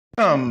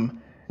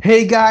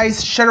Hey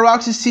guys,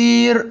 Shadowrox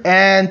here,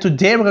 and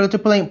today we're going to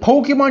be playing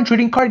Pokemon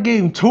Trading Card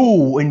Game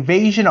 2,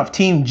 Invasion of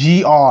Team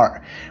GR.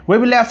 Where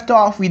we left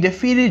off, we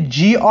defeated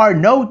GR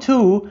No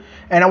 2,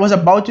 and I was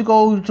about to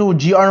go to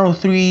GR No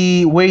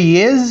 3 where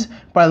he is,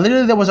 but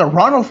literally there was a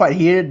Ronald fight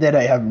here that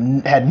I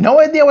had no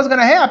idea was going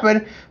to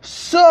happen.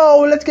 So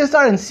let's get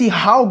started and see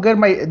how good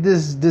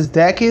this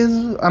deck is.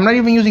 I'm not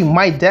even using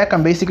my deck,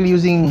 I'm basically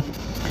using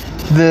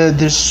the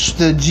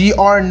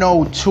GR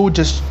No 2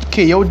 just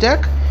KO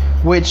deck.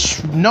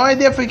 Which, no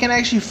idea if we can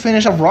actually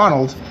finish up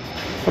Ronald.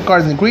 Put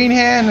cards in green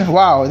hand.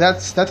 Wow,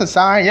 that's a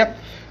sign. Yep,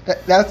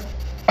 that's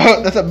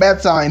that's a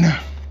bad sign.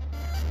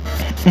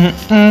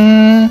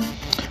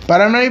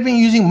 But I'm not even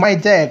using my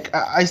deck.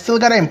 I still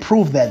gotta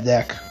improve that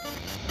deck.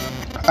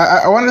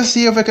 I want to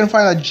see if I can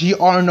find a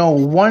GR No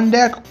 1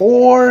 deck,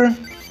 or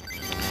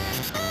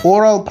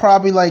I'll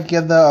probably like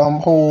get the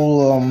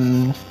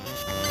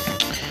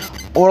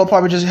or I'll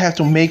probably just have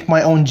to make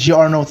my own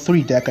GR No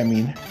 3 deck. I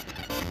mean.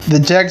 The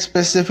deck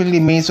specifically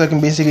made so I can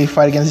basically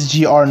fight against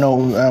GR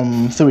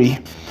No 3,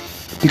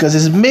 because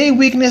his main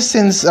weakness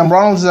since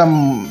Ronald's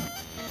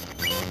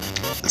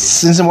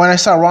since when I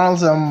saw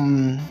Ronald's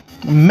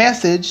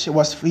message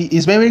was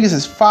his main weakness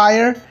is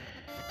fire.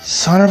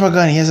 Son of a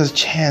gun, he has a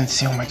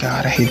chance. Oh my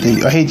god, I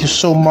hate you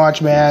so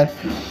much, man.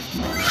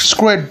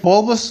 Screw it,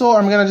 Bulbasaur.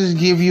 I'm gonna just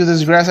give you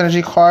this Grass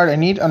Energy card. I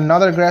need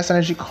another Grass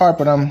Energy card,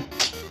 but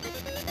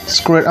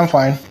screw it, I'm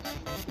fine.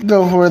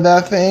 Go for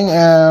that thing.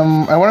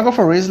 I want to go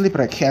for Razor Leaf,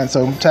 but I can't,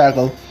 so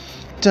tackle.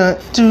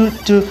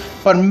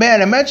 But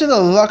man, imagine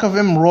the luck of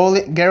him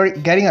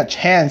getting a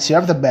chance. You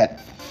have to bet.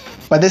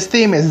 But this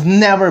team is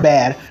never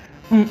bad.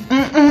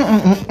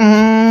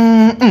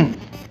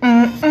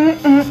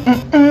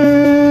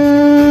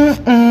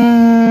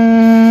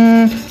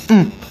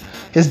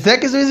 His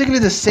deck is basically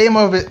the same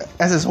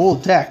as his whole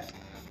deck.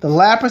 The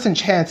Lapras and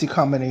Chansey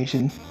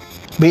combination.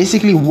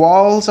 Basically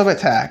walls of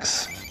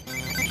attacks.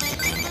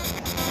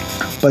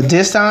 But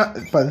this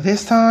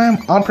time,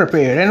 I'm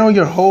prepared. I know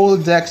your whole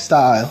deck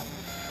style.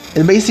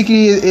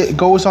 It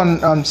goes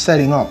on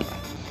setting up.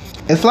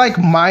 It's like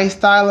my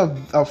style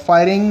of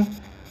fighting,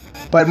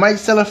 but my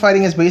style of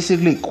fighting is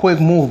basically quick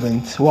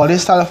movement, while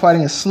this style of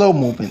fighting is slow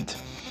movement.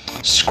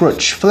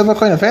 Scritch. Flip a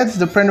coin of heads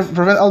to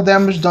prevent all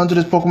damage done to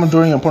this Pokemon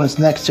during your opponent's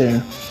next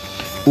turn.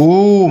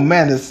 Ooh,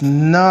 man, that's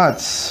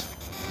nuts.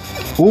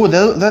 Ooh,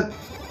 that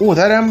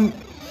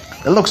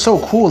looks so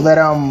cool.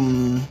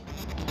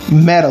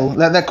 Metal,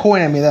 that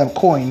coin, that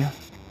coin.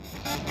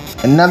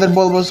 Another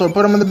Bulbasaur,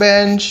 put him on the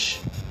bench.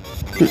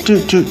 And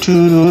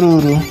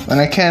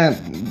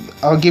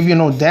I'll give you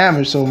no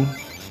damage, so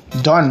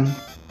done.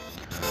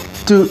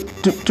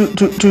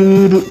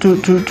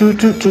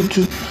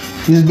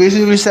 He's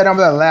basically set up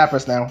that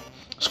Lapras now.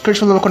 Scratch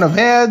for the coin of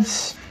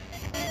heads.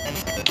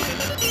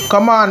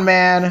 Come on,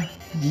 man.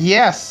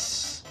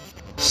 Yes.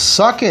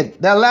 Suck it.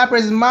 That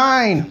Lapras is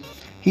mine.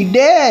 He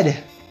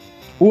dead.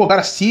 Ooh, I got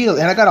a seal,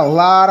 and I got a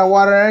lot of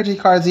water energy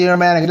cards here,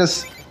 man. I can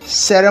just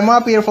set them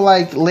up here for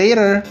like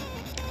later.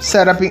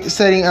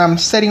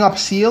 Setting up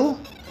seal.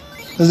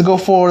 Let's go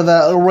for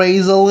the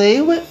Razor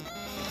Leaf.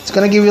 It's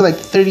gonna give you like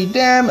 30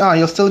 damage. Oh,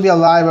 you'll still be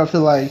alive after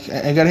like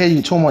I gotta hit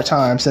you 2 more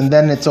times, and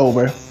then it's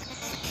over.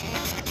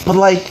 But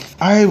like,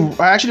 I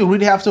actually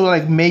really have to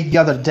like make the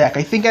other deck.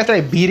 I think after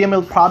I beat him,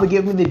 it'll probably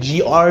give me the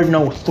GR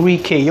No 3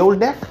 KO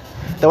deck,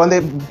 the one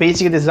that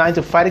basically designed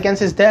to fight against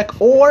his deck,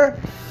 or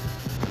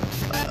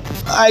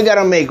I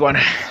gotta make one.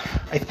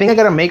 I think I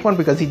gotta make one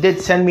because he did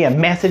send me a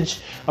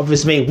message of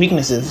his main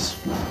weaknesses.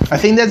 I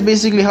think that's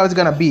basically how it's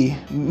gonna be.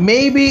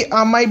 Maybe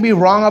I might be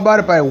wrong about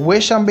it, but I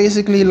wish I'm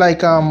basically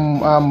like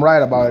I'm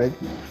right about it.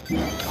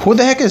 Who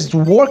the heck is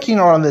working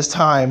around this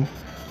time?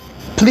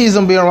 Please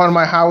don't be around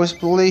my house,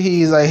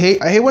 please. I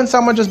hate when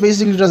someone just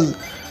basically just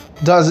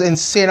does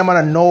insane amount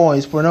of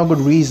noise for no good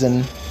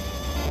reason.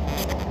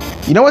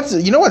 You know what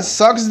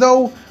sucks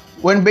though?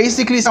 When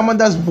basically someone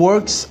does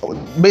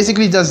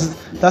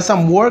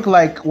some work,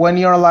 like when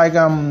you're like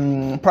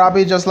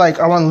probably just like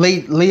around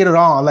later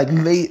on, like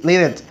late,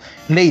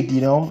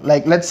 you know,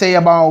 like let's say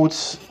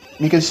about,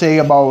 we could say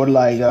about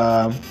like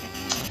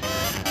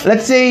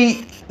let's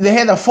say they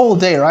had a full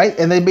day, right,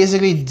 and they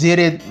basically did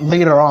it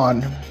later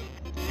on,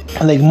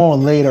 like more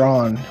later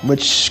on,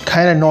 which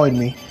kind of annoyed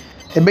me.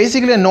 It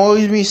basically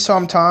annoys me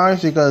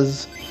sometimes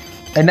because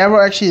I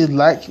never actually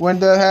like when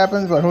that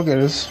happens, but who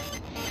cares.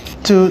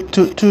 I'm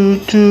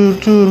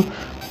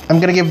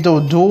gonna give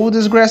Dodo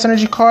this Grass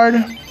Energy card.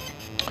 Then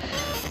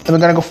we're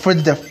gonna go for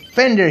the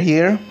Defender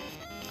here,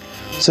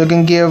 so I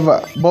can give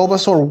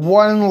Bulbasaur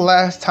one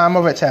last time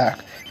of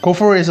attack. Go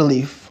for Razor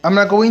Leaf. I'm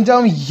not going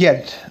down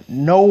yet.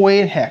 No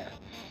way in heck.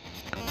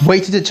 Way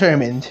too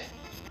determined.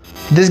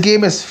 This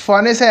game is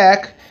fun as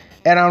heck,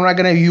 and I'm not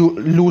gonna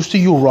lose to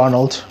you,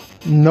 Ronald.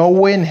 No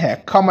way in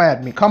heck. Come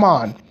at me. Come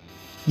on.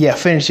 Yeah,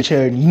 finish your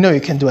turn. You know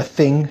you can do a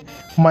thing.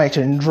 My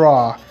turn.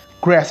 Draw.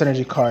 Grass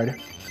Energy card.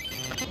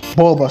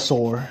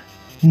 Bulbasaur.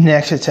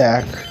 Next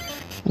attack.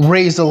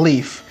 Razor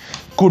Leaf.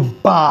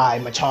 Goodbye,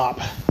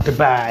 Machop.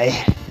 Goodbye.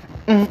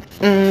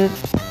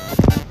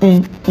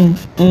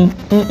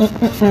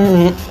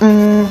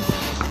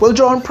 Well,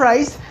 John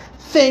Price,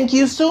 thank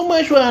you so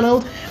much,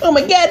 Ronald. Oh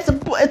my God, it's a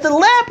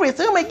Lapras.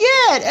 Oh my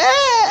God,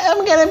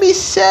 I'm gonna be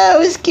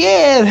so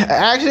scared.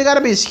 I actually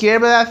gotta be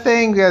scared by that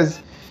thing because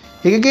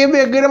he can give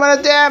me a good amount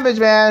of damage,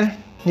 man.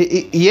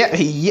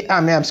 Yeah, I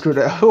mean, I'm screwed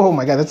up. Oh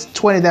my God, that's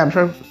 20 damage.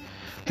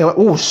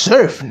 Oh,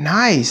 Surf,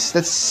 nice.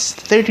 That's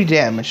 30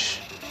 damage.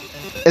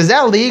 Is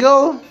that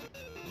legal?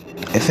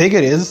 I think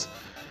it is.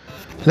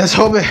 Let's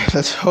hope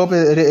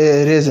it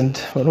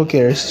isn't. But who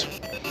cares?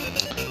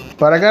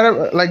 But I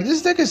gotta like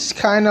this deck is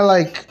kind of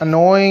like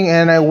annoying,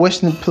 and I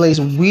wish it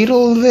plays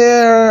Weedle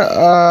there.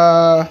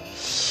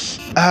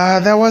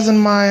 That wasn't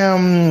my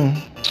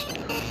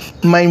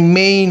my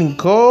main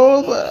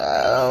goal, but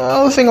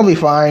I think I'll be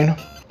fine.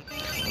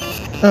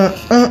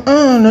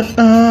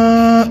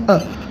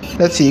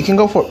 Let's see. You can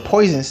go for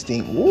Poison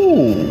Sting.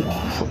 Ooh,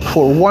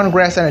 for 1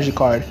 Grass Energy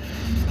card.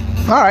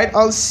 Alright,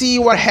 I'll see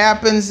what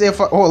happens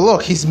if oh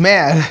look, he's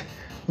mad.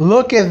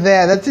 Look at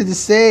that, that's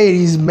insane,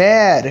 he's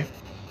mad.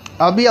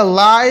 I'll be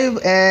alive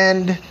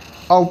and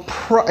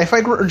if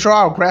I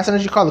draw a Grass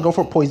Energy card, I'll go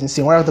for Poison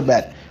Sting right off the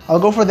bat. I'll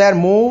go for that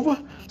move,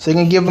 so you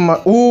can give him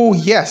a ooh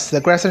yes,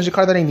 the Grass Energy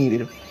card that I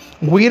needed.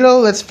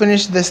 Weedle, let's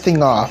finish this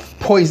thing off.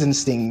 Poison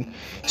Sting.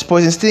 Is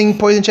Poison Sting,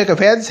 Poison check of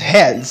heads?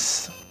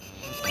 Heads.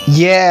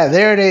 Yeah,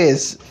 there it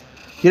is.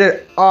 You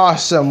did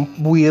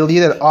awesome, Weedle,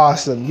 you did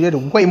awesome. You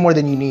did way more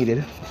than you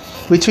needed.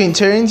 Between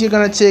turns, you're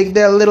gonna take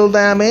that little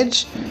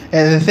damage,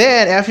 and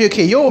then after you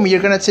KO me,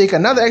 you're gonna take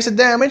another extra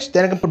damage.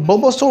 Then I can put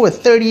Bulbasaur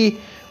with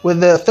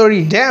the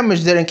 30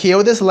 damage there and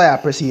KO this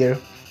Lapras here.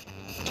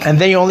 And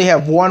then you only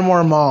have 1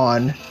 more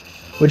Mon,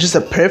 which is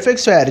a perfect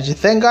strategy.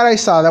 Thank God I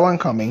saw that one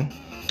coming.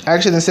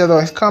 Actually, instead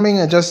of it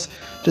coming, I just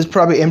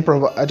probably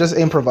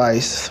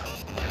improvised.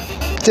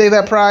 Take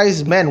that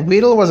prize, man.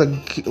 Weedle was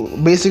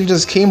basically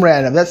just came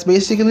random. That's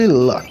basically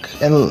luck,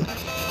 and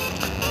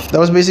that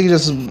was basically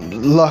just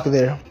luck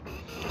there.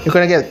 You're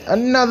gonna get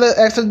another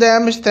extra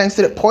damage thanks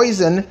to the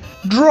poison.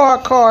 Draw a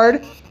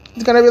card.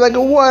 It's gonna be like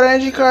a water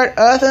energy card.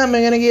 I thought I'm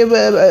gonna give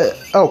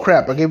oh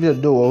crap, I gave you a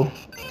duo.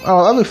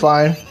 Oh, that'll be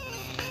fine.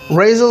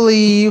 Razor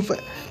Leaf,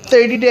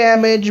 30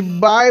 damage.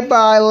 Bye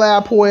bye,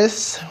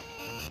 Lapras.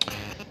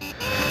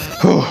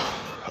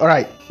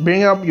 Alright,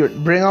 bring out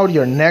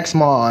your next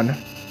Mon.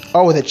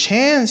 Oh, the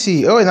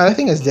Chansey. Oh, now that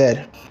thing is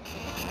dead.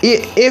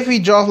 If he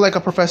draws like a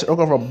Professor Oak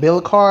or a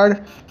Bill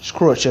card,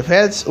 screw it, Chef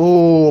Heads.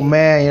 Oh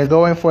man, you're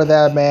going for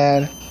that,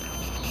 man.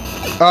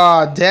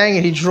 Ah, dang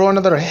it, he drew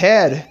another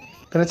head.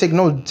 Gonna take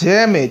no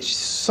damage,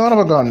 son of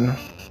a gun.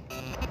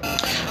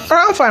 Alright,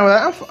 I'm fine with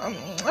that.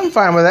 I'm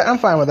fine with that. I'm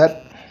fine with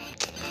that.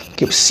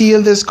 Keep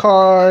seal this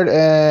card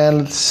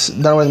and it's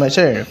done with my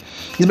turn.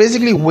 He's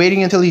basically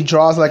waiting until he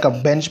draws like a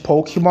bench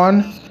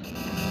Pokemon.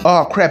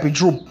 Oh crap, he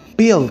drew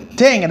Bill.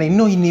 Dang it, I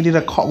knew he needed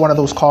one of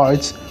those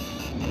cards.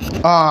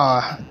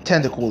 Ah,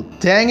 Tentacool.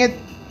 Dang it.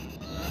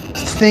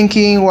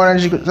 Thinking, what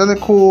energy?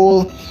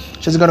 Tentacool.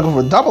 She's gonna go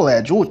for Double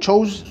Edge. Oh,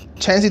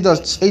 Chansey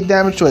does 8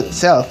 damage to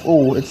itself.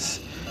 Oh, it's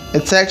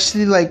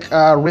actually like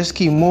a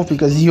risky move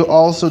because you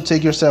also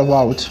take yourself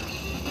out.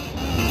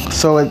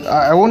 So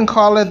I wouldn't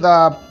call it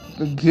a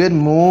good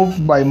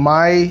move by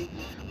my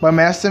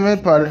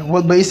estimate, but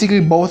well, basically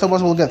both of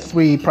us will get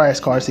 3 prize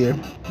cards here.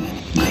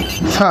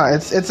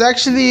 It's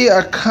actually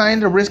a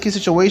kind of risky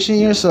situation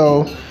here,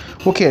 so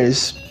who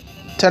cares?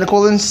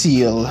 Tentacool and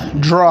Seal.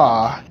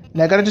 Draw.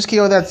 Now I gotta just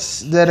KO that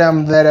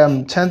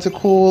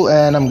Tentacool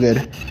and I'm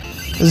good.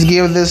 Let's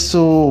give this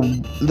to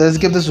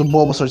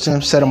Bulbasaur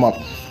to set him up.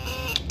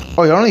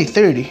 Oh, you're only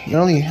 30.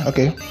 You're only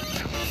okay.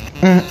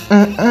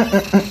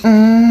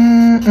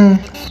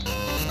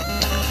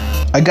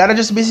 I gotta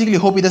just basically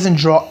hope he doesn't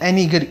draw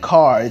any good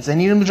cards. I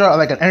need him to draw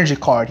like an energy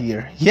card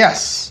here.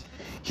 Yes!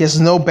 He has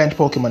no bench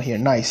Pokemon here.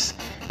 Nice.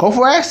 Go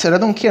for Exit. I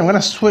don't care. I'm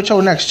gonna switch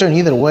out next turn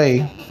either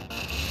way.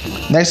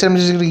 Next time I'm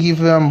just gonna give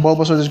him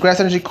Bulbasaur this Grass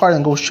Energy card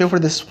and go straight for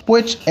the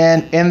switch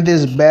and end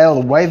this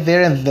battle right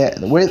there and then.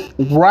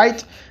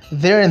 Right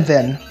there and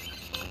then.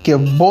 Give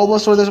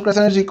Bulbasaur this Grass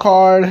Energy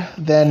card,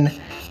 then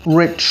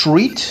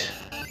retreat.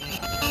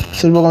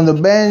 Sit back on the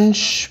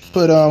bench.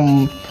 Put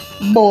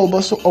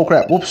Bulbasaur. Oh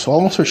crap! Whoops!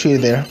 Almost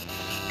retreated there.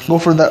 Go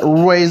for that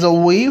Razor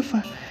Weave,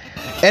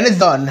 and it's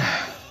done.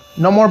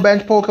 No more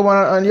bench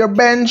Pokemon on your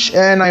bench,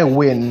 and I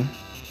win.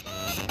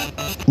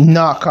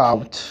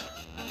 Knockout.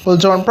 Well,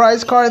 John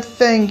Prize card,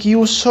 thank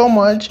you so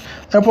much.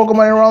 Our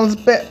Pokemon around this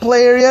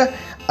play area,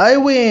 I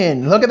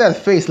win. Look at that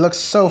face, looks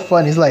so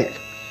fun. He's like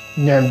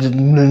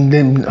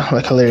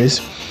hilarious.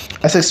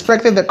 As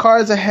expected, the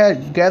cards I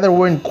had gathered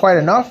weren't quite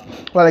enough.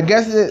 Well, I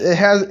guess it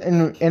has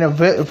in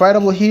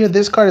Invitable here.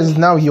 This card is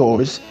now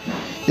yours.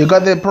 You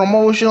got the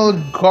promotional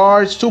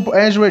guard Super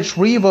Energy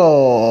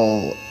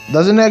Retrieval.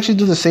 Doesn't it actually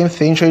do the same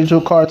thing, trade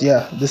 2 cards?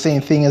 Yeah, the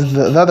same thing as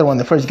the other one,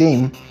 the first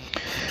game.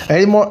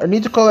 I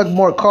need to collect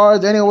more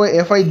cards. Anyway,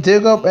 if I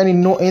dig up any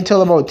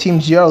intel about Team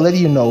GR, I'll let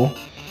you know.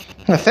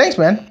 Thanks,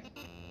 man.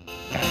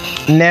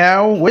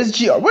 Now, where's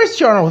GR? Where's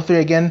GR number 3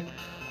 again?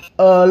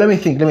 Let me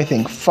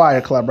think. Fire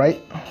Club, right?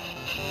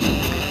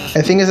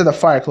 I think it's at the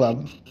Fire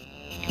Club.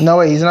 No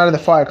way, he's not at the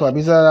fire club.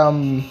 He's at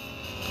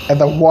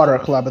the water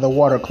club. At the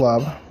water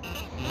club.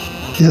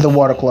 He's at the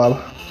water club.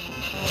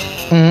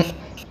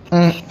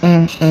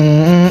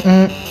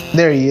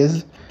 There he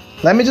is.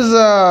 Let me just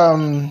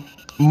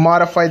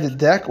modify the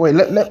deck. Wait,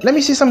 let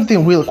me see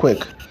something real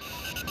quick.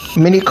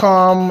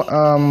 Minicom,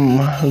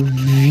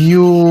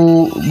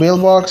 view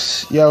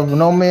mailbox. You have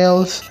no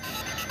mails.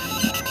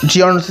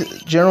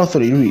 General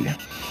 3, read.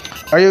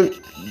 Are you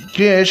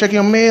checking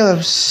your mail?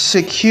 I've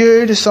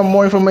secured some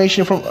more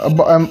information from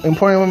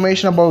important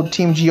information about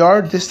Team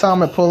GR. This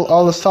time I pull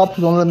all the stops.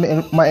 Don't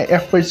let my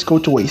efforts go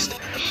to waste.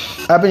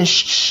 I've been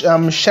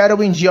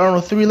shadowing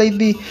GR3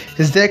 lately.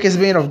 His deck is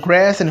made of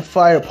grass and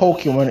fire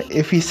Pokemon.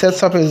 If he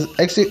sets up his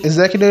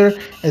executor,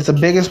 it's a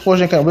big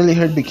explosion, can really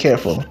hurt. Be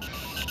careful.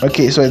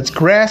 Okay, so it's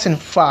grass and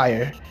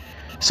fire.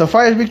 So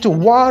fire is weak to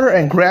water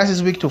and grass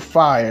is weak to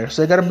fire.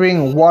 So I gotta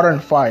bring water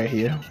and fire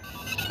here.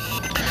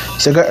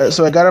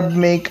 So I gotta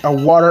make a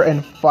water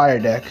and fire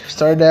deck.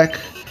 Start deck.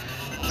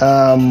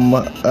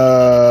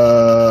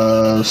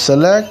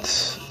 Select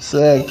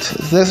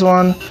this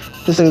one.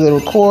 Just like the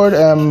record.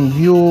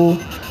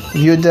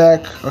 View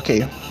deck.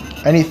 Okay.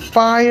 I need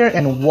fire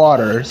and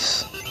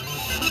waters.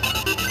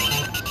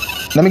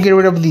 Let me get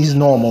rid of these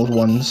normal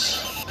ones.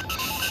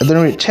 I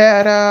don't need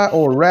Chata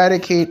or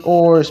Eradicate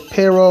or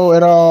Spiro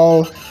at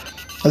all.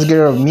 Let's get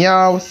rid of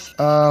Meowth.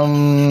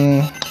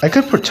 I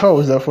could put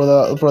Toes though for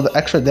the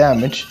extra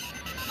damage.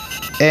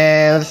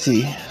 And let's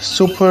see,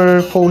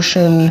 Super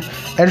Potion,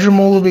 Energy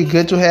Removal would be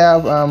good to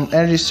have.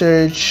 Energy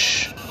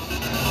Surge,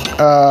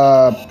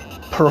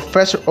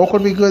 Professor Oak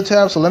would be good to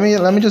have. So let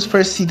me just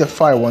first see the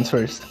fire ones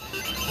first.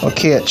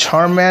 Okay, a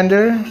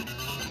Charmander.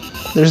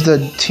 There's the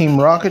Team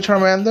Rocket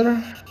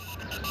Charmander.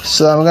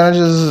 So I'm gonna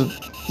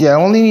just I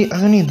don't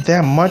need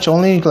that much. I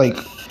only need like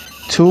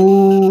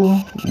 2,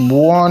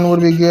 1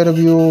 would be good of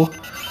you.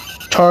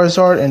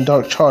 Charizard and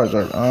Dark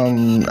Charizard.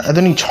 I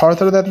don't need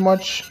Charizard that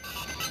much,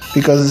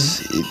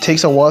 because it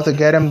takes a while to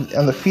get him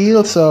on the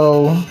field,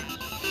 so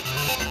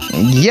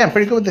yeah, I'm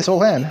pretty good with this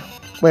whole hand.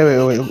 Wait.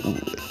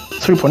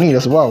 3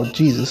 Ponytas, wow,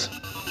 Jesus.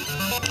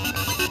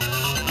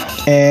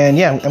 And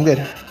yeah, I'm good.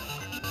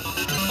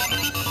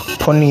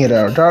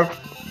 Ponyta, Dark.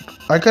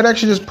 I could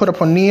actually just put a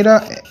Ponyta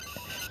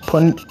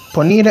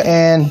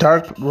and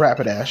Dark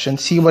Rapidash and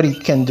see what he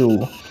can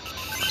do.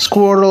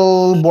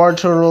 Squirtle,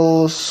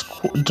 Barturtle,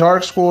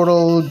 Dark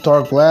Squirtle,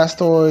 Dark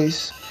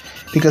Blastoise.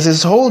 Because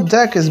his whole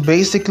deck is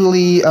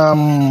basically,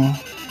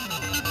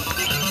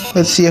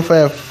 let's see if I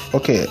have,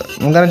 okay,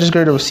 I'm gonna just get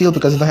rid of Seal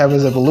because I don't have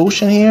his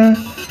evolution here.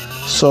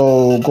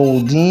 So,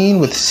 Goldeen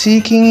with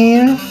Seeking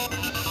here.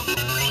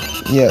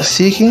 Yeah,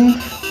 Seeking.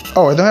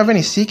 Oh, I don't have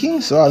any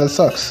Seeking? So, that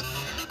sucks.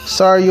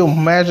 Sorry, you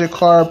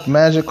Magikarp,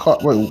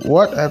 wait,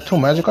 what? I have 2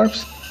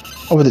 Magikarps?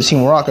 Over the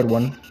Team Rocket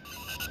one.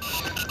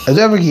 I do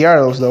have a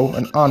Gyarados though,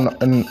 an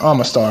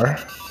Amistar.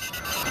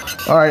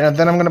 Alright, and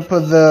then I'm gonna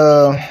put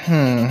the,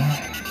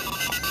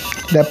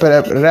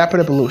 Rapid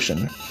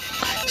Evolution.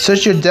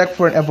 Search your deck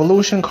for an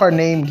evolution card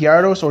named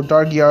Gyarados or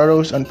Dark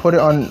Gyarados and put it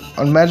on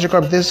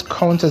Magikarp. This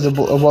counts as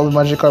evolved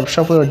Magikarp.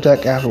 Shuffle your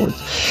deck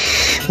afterwards.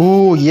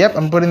 Ooh, yep,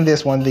 I'm putting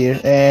this one there.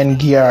 And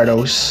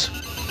Gyarados.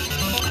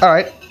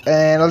 Alright,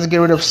 and let's get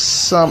rid of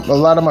a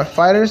lot of my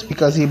fighters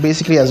because he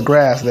basically has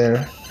grass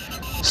there.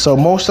 So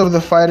most of the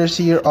fighters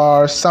here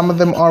some of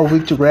them are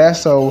weak to grass.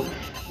 So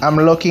I'm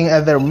looking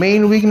at their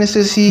main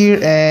weaknesses here,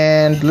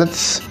 and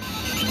let's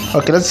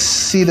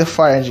see the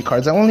fire energy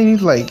cards. I only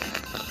need like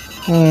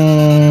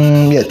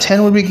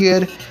 10 would be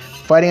good.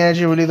 Fighting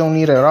energy really don't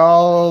need at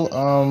all.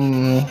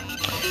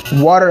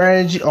 Water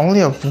energy, only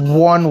have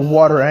 1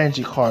 water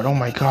energy card. Oh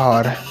my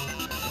god,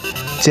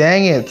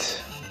 dang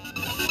it.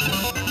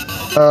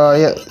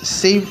 Yeah,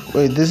 save.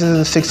 Wait, this is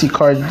a 60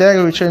 card deck.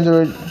 Return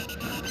to it.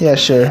 Yeah,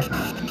 sure.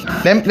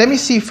 Let me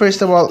see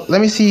first of all.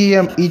 Let me see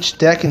each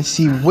deck and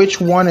see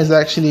which one is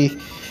actually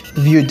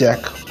view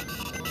deck.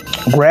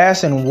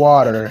 Grass and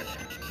water.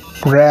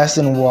 Grass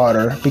and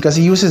water, because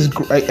he uses.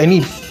 I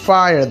need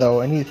fire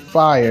though. I need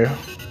fire.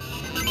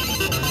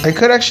 I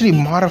could actually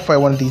modify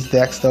one of these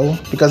decks though,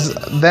 because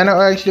then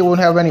I actually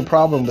won't have any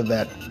problem with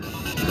that.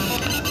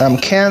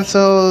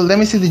 Cancel. Let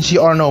me see the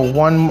GR. No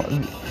one.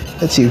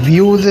 Let's see.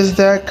 View this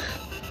deck.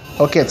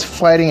 Okay, it's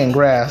fighting and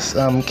grass.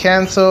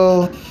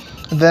 Cancel.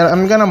 Then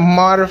I'm gonna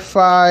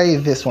modify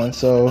this one.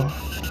 So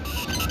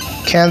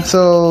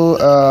cancel.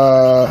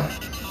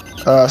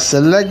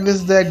 Select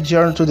this deck,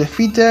 GR to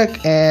defeat deck,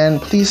 and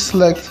please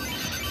select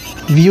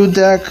view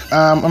deck.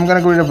 I'm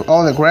gonna get rid of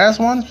all the grass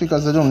ones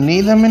because I don't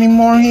need them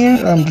anymore here.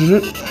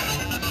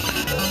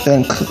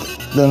 Then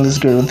let's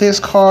get rid of this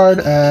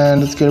card,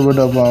 and let's get rid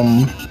of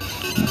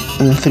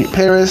the 3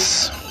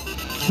 Paris,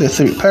 the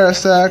 3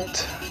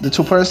 Parasect, the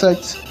 2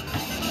 Parasects,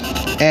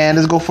 and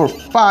let's go for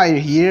fire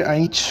here. I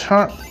need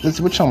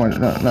which one?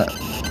 No.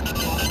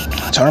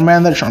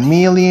 Charmander,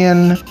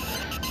 Charmeleon.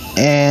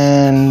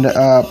 And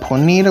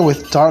Ponyta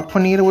with Dark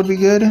Ponyta would be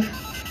good,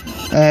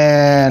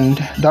 and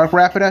Dark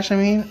Rapidash, I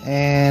mean.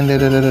 And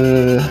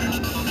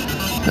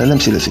let me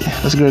see.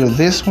 Let's get rid of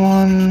this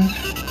one.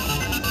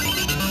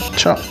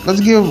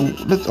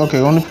 Okay,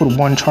 only put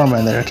one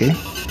Charmander, okay.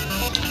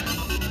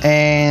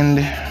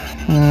 And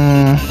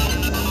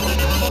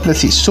let's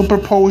see, Super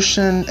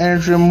Potion,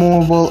 Energy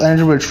Removal,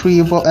 Energy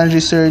Retrieval, Energy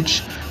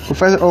Search,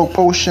 Professor Oak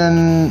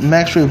Potion,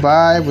 Max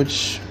Revive,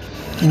 which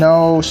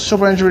no,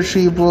 Super Energy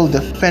Retrieval,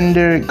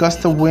 Defender,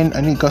 Gust of Wind.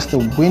 I need Gust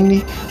of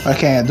Wind.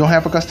 Okay, I don't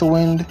have a Gust of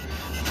Wind.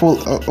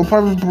 I'll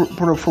probably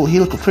put a full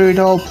heal, Fairy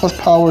Doll, plus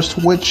power,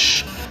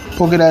 Switch,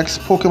 Pokédex,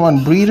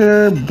 Pokemon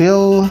Breeder,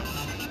 Bill.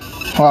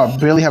 Oh, I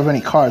barely have any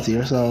cards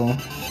here, so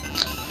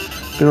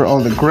there are all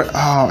the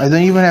I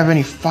don't even have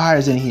any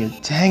fires in here.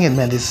 Dang it,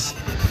 man, this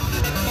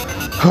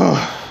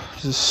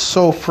is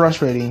so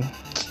frustrating.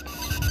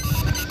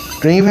 I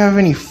don't even have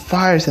any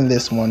fires in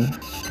this one.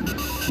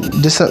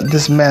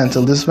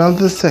 Dismantle this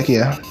deck,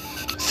 yeah.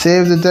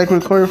 Save the deck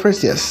recorder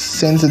first, yes.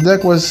 Since the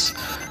deck was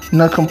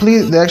not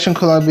complete, the action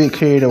could not be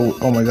carried away.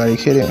 Oh my god, are you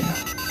kidding me?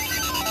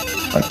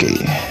 Okay.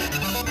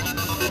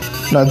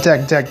 No,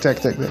 deck.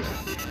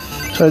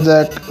 So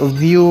deck,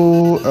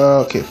 view,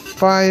 okay,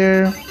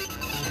 fire.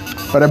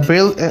 But I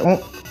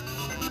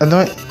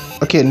don't,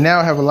 okay, now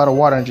I have a lot of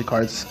water energy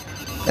cards.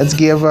 Let's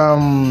give,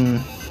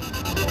 10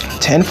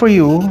 for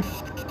you.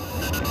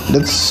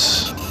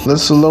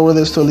 Let's lower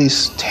this to at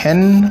least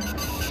 10.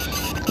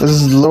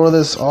 Let's lower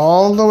this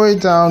all the way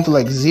down to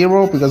like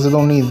 0 because I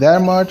don't need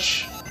that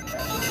much.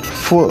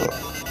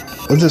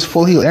 What's this?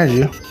 Full heal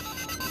energy.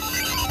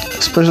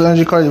 Special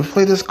energy card. You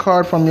play this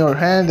card from your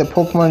hand. The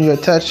Pokemon you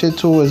attach it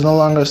to is no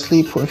longer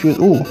asleep. If you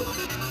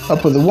I'll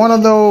put one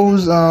of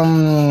those.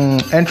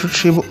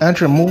 Entry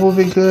removal would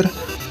be good.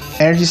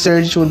 Energy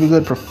Surge would be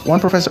good. One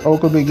Professor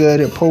Oak would be good.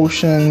 A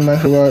Potion, a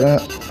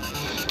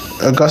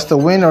Gust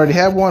of Wind. Already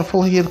have one.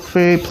 Full heal,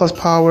 Fairy, plus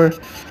power.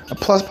 A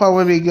plus power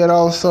would be good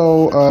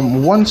also.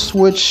 One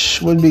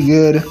Switch would be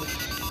good.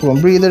 One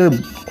Breather.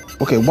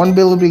 Okay, one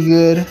Bill would be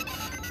good.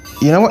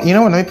 You know what?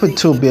 Let me put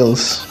 2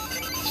 bills.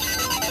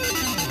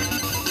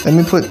 Let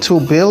me put 2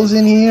 bills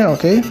in here,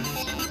 okay?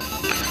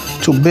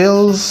 2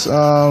 bills.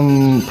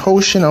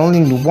 Potion. I only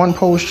need 1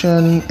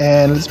 potion,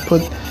 and let's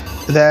put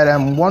that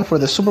 1 for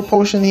the Super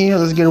Potion here.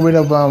 Let's get rid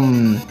of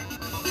the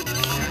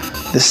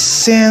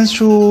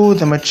Sandshrew,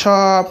 the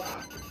Machop.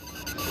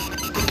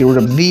 Get rid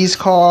of these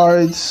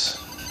cards.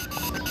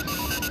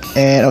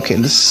 And okay,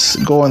 let's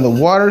go on the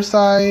water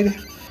side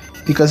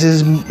because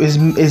his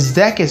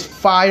deck is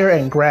fire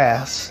and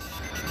grass.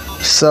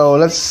 So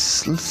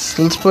let's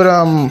put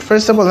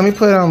first of all let's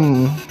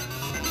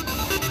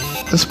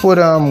put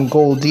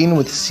Goldeen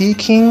with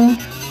Seaking,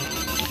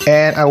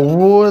 and I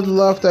would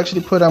love to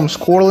actually put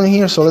Squirtle in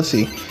here. So let's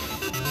see,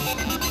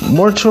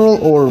 Mortal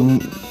or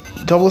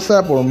Double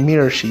Slap or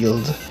Mirror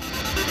Shield.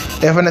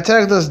 If an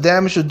attack does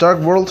damage to Dark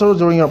Whirlpool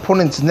during your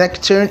opponent's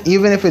next turn,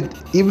 even if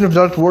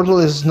Dark Whirlpool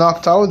is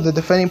knocked out, the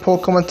defending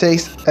Pokemon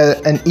takes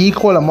an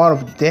equal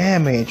amount of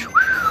damage.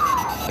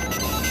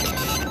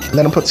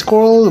 Then I put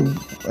Squirtle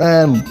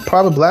and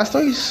probably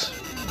Blastoise.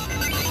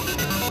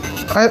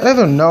 I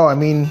don't know. I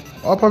mean,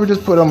 I'll probably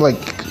just put like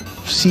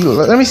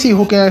let me see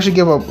who can actually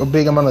give a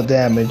big amount of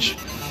damage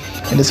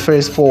in his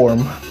first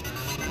form.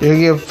 You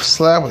give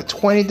Slap with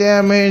 20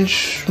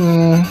 damage.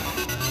 Nah,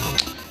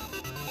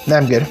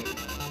 I'm good.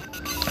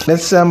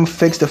 Let's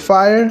fix the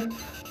fire.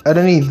 I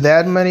don't need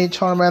that many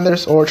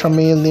Charmanders or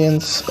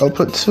Charmeleons. I'll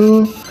put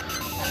two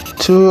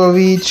of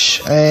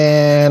each,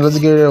 and let's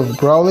get rid of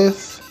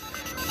Growlithe.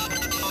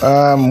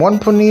 1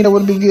 Ponyta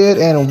would be good,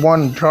 and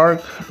 1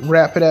 Dark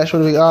Rapidash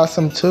would be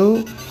awesome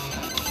too.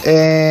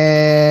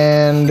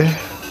 And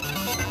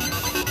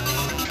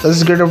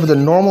let's get rid of the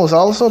normals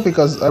also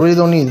because I really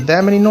don't need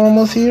that many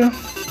normals here.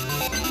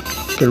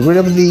 Get rid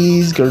of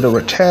these. Get rid of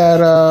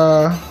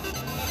Rattata.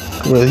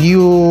 Get rid of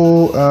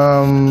you.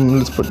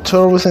 Let's put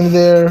Turbos in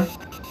there.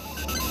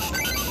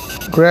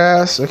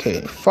 Grass.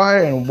 Okay,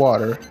 fire and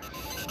water.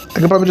 I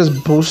could probably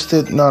just boost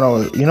it.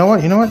 No. You know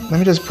what? Let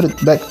me just put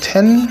it back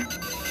 10.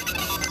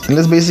 And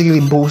let's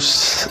basically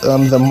boost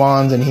the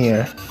Mons in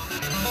here.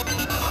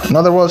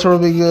 Another World Tour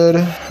would be good.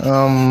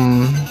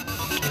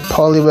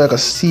 Poliwag, a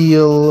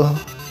Seal,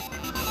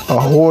 a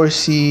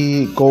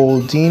Horsey,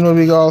 Goldeen would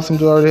be awesome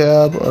to already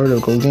have. Or the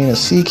Goldeen, a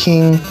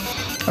Seaking.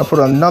 I put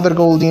another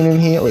Goldeen in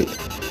here. Wait.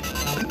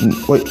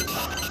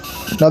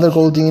 Another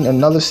Goldeen,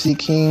 another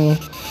Seaking,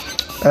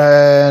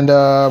 and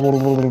all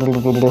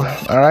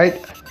right.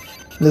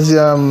 Let's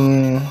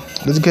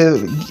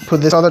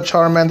put this other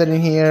Charmander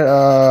in here.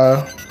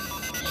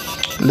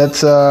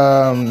 Let's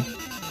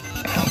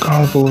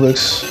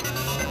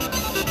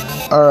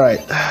all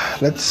right,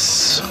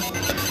 let's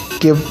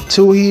give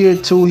 2 here,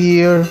 2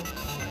 here.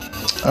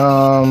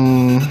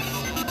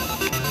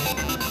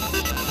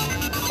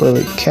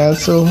 Wait,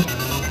 cancel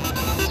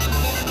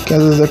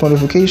the deck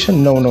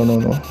modification. No.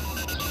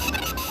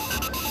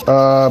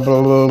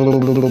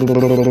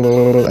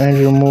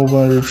 Energy removal,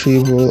 energy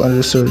retrieval,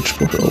 energy search,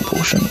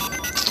 potion.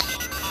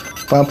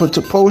 If I put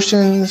 2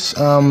 potions,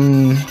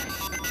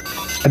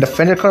 a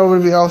defender card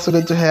would be also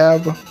good to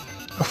have.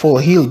 A full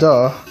heal,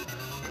 duh.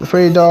 The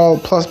Fairy Doll,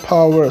 plus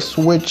power,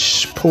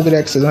 Switch,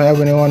 Pokédex. I don't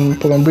have anyone.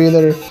 Pokemon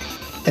Breather,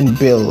 and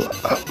bill.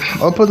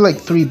 I'll put like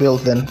 3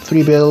 bills then.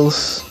 3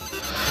 bills.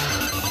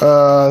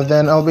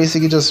 Then I'll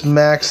basically just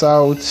max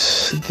out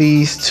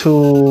these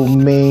 2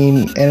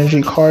 main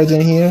energy cards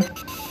in here.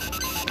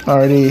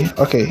 Already,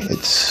 okay,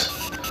 it's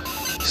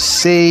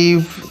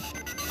save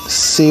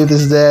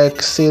this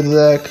deck, save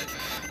the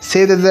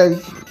deck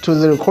to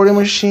the recording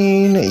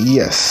machine.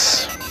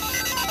 Yes,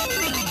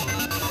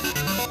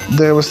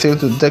 there was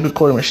saved to the deck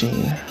recording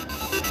machine.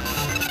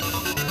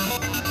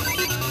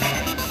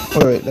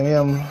 Alright, let me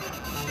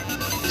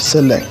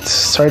select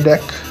start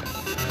deck.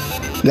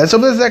 Let's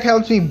hope this deck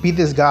helps me beat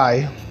this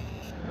guy.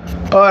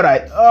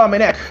 Alright, oh my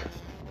neck.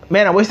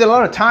 Man, I wasted a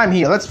lot of time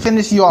here. Let's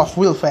finish you off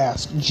real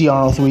fast,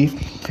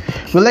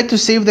 GR03. Would like to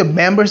save the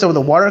members of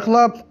the Water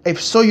Club?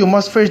 If so, you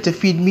must first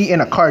defeat me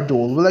in a card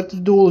duel. Would like to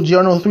duel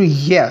GR03?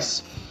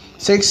 Yes.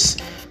 6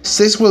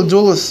 will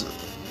duel with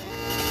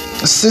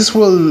 6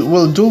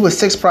 will duel with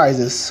 6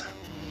 prizes.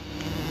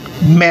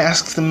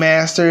 Masked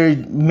Master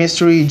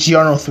Mystery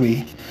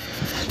GR03.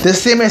 The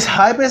sim is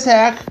hype as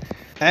heck,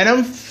 and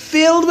I'm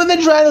filled with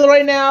adrenaline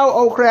right now.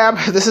 Oh crap,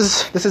 this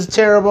is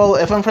terrible.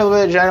 If I'm filled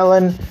with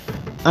adrenaline,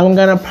 I'm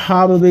gonna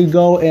probably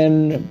go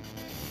in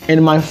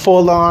my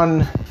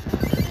full-on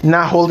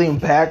not holding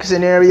back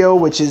scenario,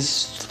 which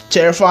is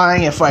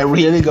terrifying if I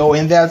really go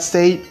in that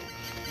state.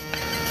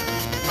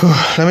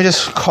 Let me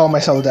just calm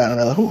myself down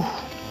a little.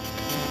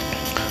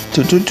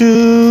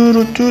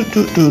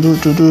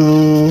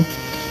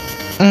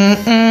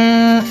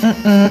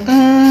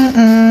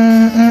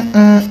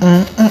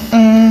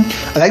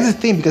 I like this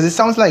theme because it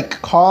sounds like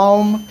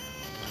calm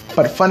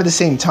but fun at the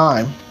same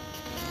time.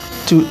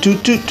 The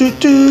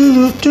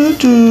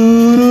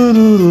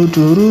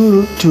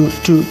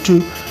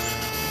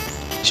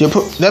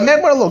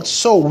magma looks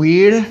so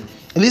weird.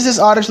 At least this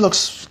orange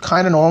looks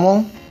kind of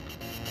normal.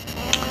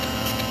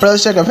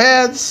 First check of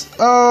heads.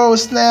 Oh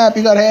snap,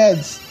 you got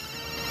heads.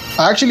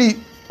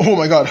 Oh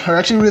my god, I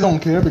actually really don't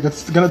care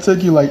because it's gonna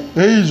take you like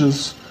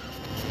ages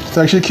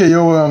to actually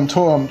KO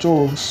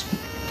Toros.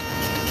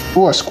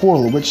 Oh, a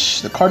Squirtle,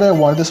 which the card I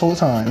wanted this whole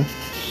time.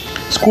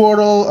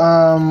 Squirtle,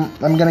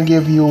 I'm gonna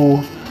give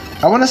you.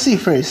 I wanna see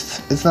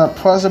first. It's not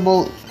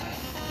possible.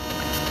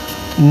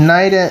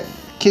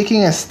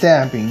 Kicking and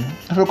stamping.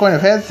 If a coin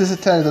of heads, this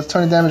attack does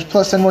 20 damage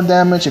plus 10 more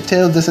damage. If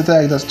tails, this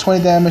attack does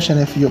 20 damage. And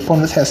if your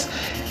opponent has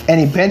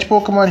any bench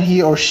Pokemon,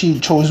 he or she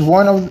chose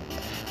one of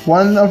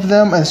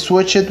them and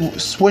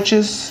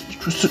switches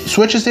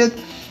it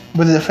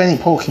with the defending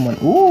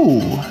Pokemon.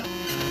 Ooh,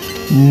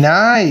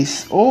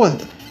 nice. Oh,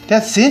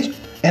 that's it.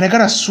 And I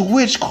got a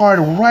switch card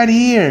right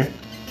here.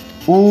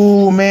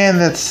 Ooh, man,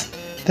 that's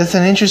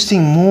an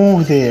interesting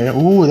move there.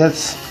 Ooh,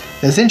 that's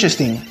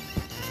interesting.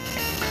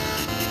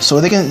 So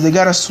they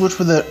gotta switch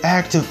with the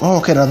active. Oh,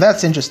 okay, now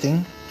that's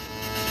interesting.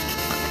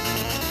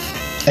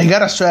 I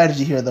got a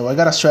strategy here, though. I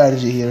just gotta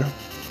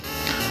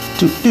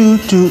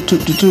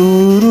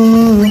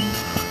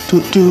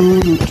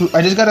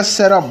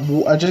set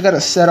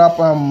up.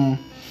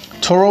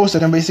 Tauros that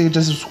can basically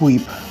just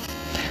sweep.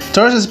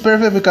 Tauros is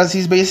perfect because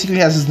he basically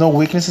has no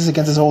weaknesses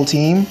against his whole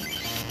team,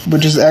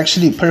 which is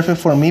actually perfect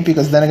for me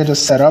because then I can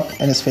just set up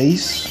in his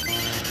face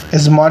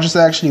as much as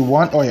I actually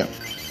want. Oh yeah.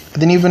 I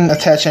didn't even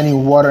attach any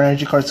water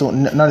energy cards to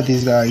none of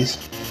these guys.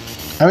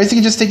 I'm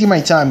basically just taking my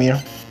time here.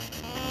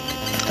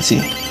 Let's see.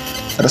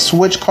 Got a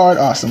switch card.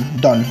 Awesome.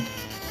 Done.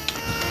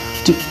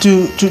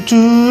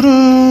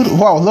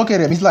 Wow, look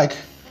at him. He's like,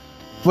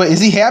 wait, is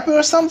he happy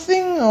or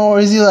something? Or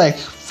is he like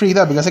freaked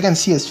out? Because I can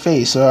see his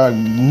face. So I have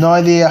no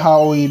idea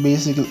how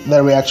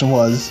that reaction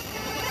was.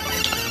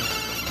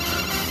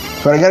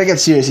 But I gotta get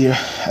serious here.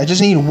 I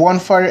just need one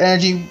fire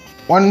energy.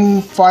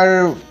 One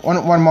Pokemon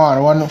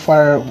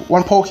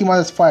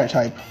that's fire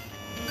type.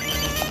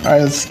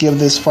 Alright, let's give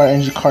this fire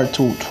energy card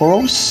to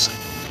Tauros.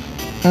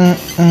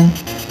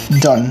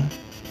 Done.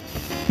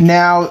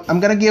 Now, I'm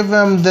gonna give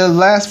him the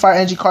last fire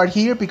energy card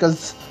here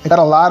because I got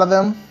a lot of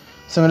them.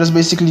 So I'm gonna just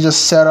basically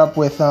set up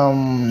with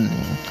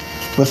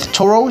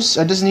Tauros.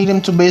 I just need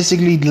him to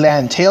basically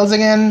land Tails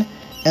again.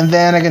 And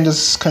then I can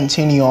just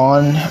continue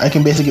on. I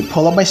can basically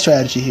pull up my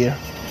strategy here.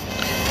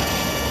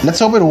 Let's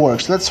hope it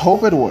works.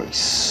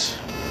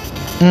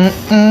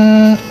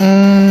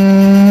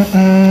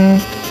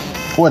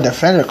 Oh, a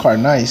defender card,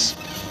 nice.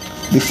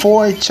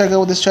 Before I check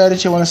out the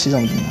strategy, I want to see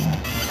something.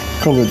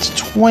 Go with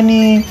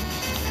 20,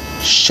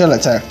 shell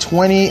attack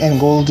 20, and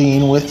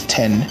Goldeen with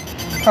 10.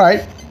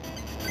 Alright.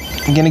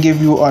 I'm gonna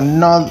give you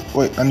another.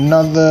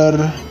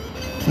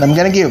 And I'm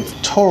gonna give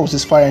Tauros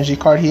this fire energy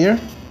card here.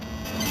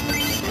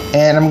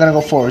 And I'm gonna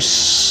go for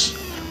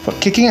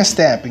kicking and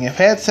stamping. If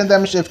head, send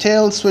damage. If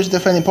tail, switch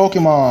defending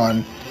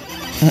Pokemon.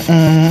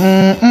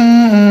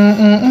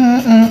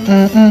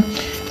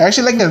 I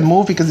actually like that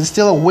move because it's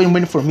still a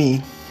win-win for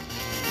me.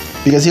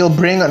 Because he'll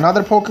bring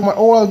another Pokemon,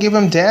 or I'll give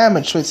him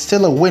damage, so it's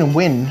still a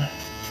win-win.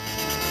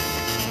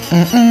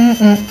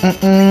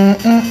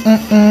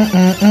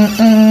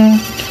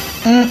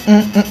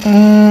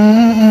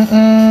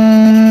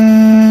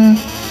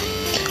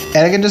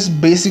 And I can just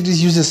basically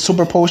use this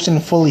super potion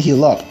and fully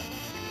heal up.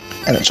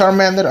 And a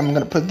Charmander, I'm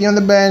gonna put you on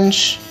the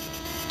bench.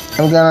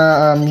 I'm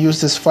gonna use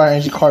this fire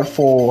energy card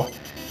for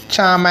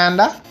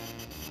Charmander.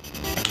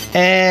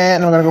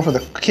 And I'm gonna go for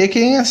the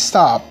kicking and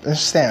stop and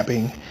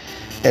stamping.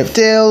 If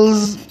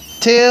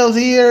Tails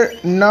here,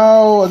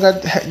 no, I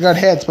got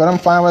hits, but I'm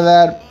fine with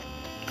that.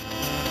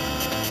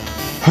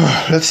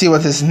 Let's see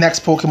what this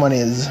next Pokemon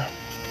is.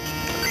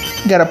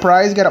 Got a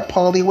prize, got a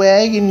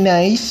Poliwag,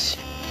 nice.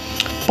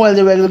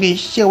 Poliwag looking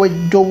so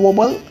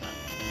adorable.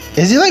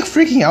 Is he like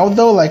freaking out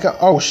though? Like,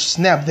 oh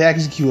snap, the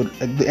execute.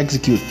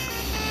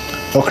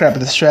 Oh crap,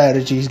 the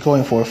strategy he's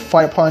going for.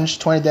 Fire Punch,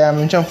 20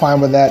 damage, I'm fine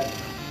with that.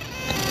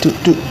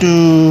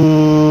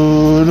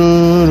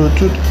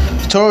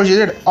 Tauros, you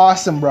did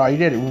awesome, bro. You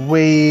did it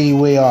way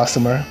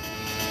awesomer.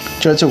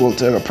 Johto will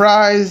take a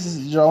prize.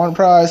 Draw one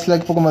prize.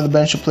 Select Pokemon on the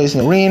bench to place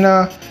in the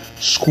arena.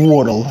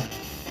 Squirtle.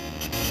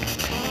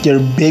 Your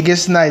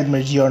biggest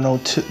nightmare, Giorno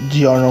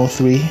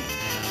 3.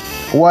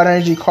 Water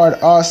energy card,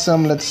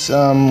 awesome. Let's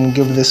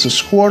give this to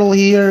Squirtle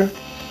here.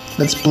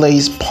 Let's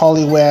place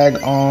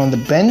Poliwag on the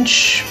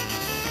bench.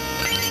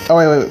 Oh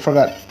wait,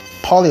 forgot.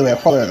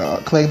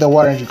 Poliwag. Click the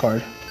water energy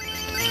card.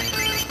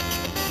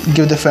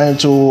 Give the fan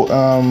to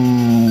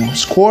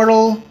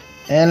Squirtle,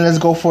 and let's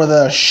go for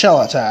the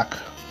shell attack,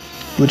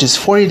 which is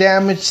 40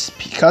 damage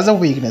because of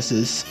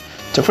weaknesses.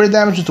 So 40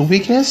 damage with the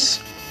weakness,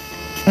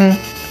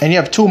 and you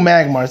have 2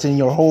 Magmars in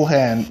your whole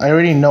hand. I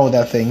already know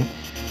that thing.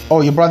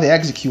 Oh, you brought the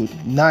execute.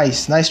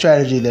 Nice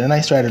strategy there.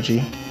 Nice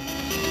strategy.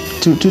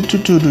 Let's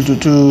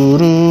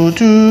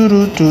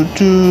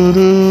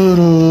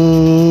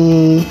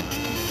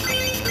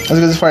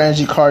get this fire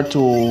energy card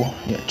to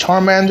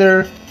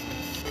Charmander.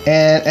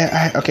 And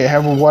okay, I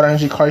have a water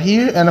energy card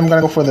here, and I'm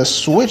gonna go for the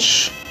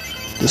switch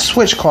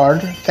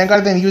card. Thank God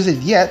I didn't use it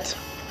yet.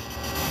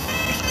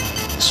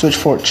 Switch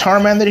for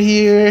Charmander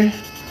here.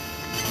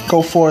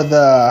 Go for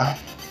the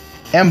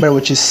Ember,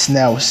 which is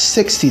now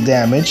 60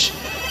 damage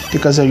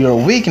because of your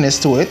weakness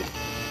to it,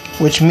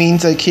 which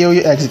means I kill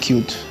you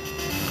execute,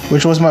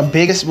 which was my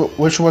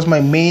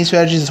main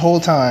strategy this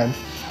whole time.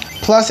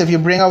 Plus, if you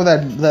bring out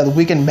that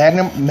weakened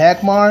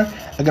Magmar,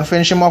 I can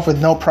finish him off with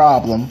no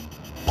problem.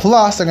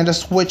 Plus, I can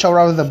just switch out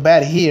of the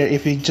bat here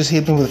if you just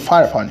hit me with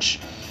Fire Punch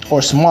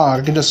or Smog.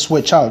 I can just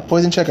switch out.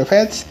 Poison check of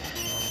heads.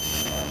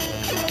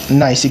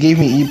 Nice.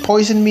 You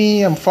poisoned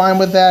me. I'm fine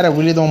with that. I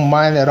really don't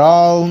mind at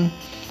all.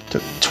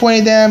 Took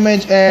 20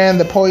 damage, and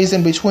the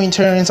poison between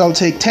turns, I'll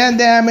take 10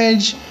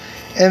 damage.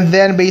 And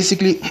then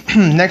basically,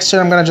 next turn,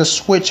 I'm gonna just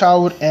switch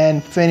out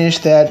and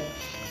finish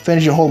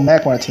your whole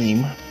Magmar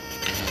team.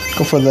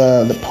 Go for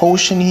the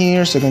potion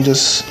here, so I can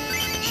just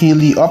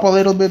heal you up a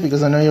little bit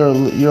because I know you're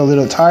a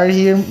little tired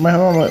here,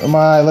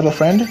 my little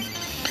friend.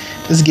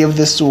 Let's give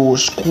this to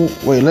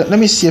wait, let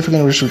me see if I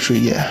can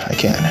retreat. Yeah, I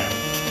can.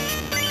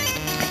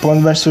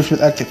 Opponent bench switch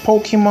with active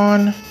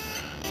Pokemon.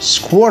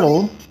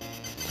 Squirtle.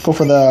 Go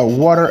for the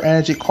water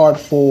energy card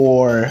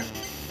for,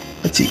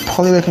 let's see,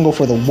 Poliwag can go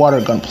for the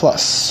water gun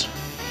plus.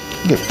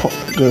 Give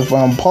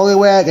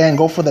Poliwag and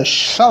go for the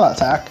shell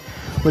attack,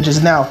 which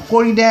is now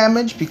 40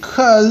 damage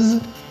because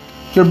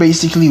you're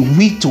basically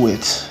weak to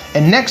it.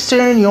 And next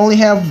turn, you only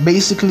have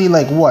basically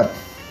like what?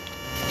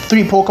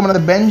 3 Pokemon on the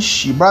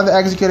bench. You brought the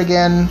execute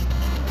again.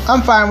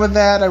 I'm fine with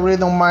that. I really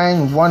don't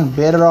mind one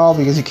bit at all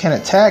because you can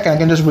attack and I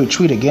can just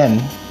retreat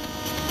again.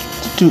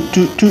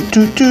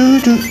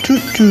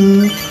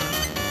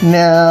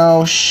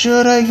 Now,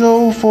 should I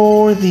go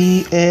for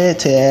the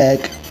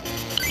attack?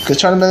 Because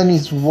Charmander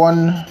needs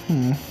one.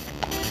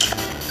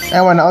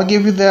 Anyway, I'll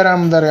give you that.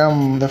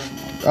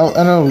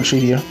 I'll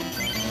retreat here.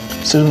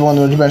 So we want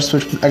to bench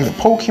switch with active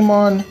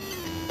Pokemon.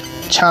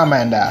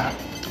 Charmander.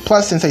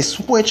 Plus, since I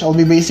switch, I'll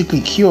be basically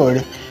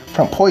cured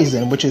from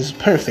poison, which is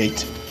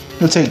perfect.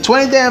 You'll take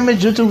 20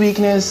 damage due to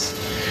weakness,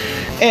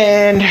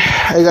 and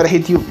I gotta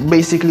hit you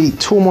basically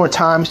 2 more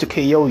times to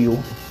KO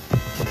you.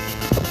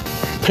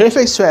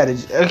 Perfect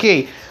strategy.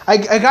 Okay, I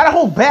gotta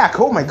hold back.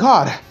 Oh my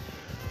god.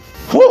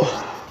 Whew.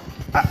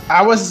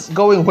 I was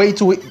going way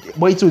too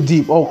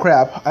deep. Oh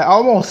crap. I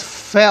almost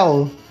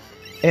fell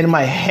in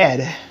my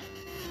head.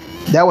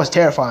 That was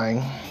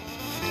terrifying.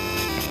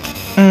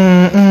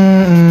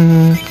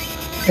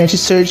 Energy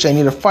search. I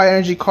need a fire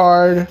energy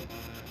card.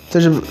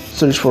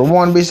 Search for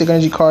 1 basic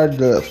energy card.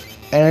 The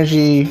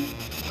energy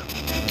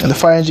and the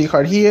fire energy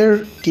card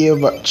here. Give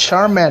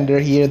Charmander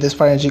here this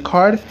fire energy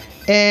card.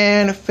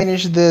 And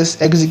finish this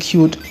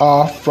execute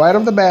off right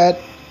off the bat.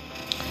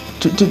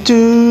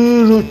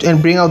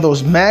 And bring out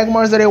those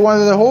Magmars that I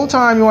wanted the whole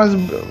time.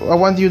 I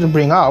want you to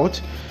bring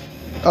out.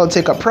 I'll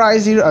take a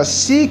prize here, a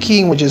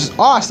Seaking, which is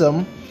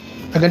awesome.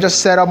 I can just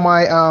set up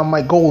my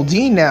my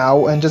Goldeen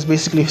now and just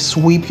basically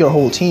sweep your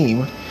whole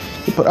team.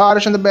 You put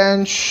Oddish on the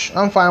bench.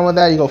 I'm fine with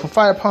that. You go for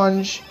Fire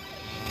Punch,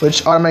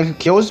 which automatically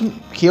kills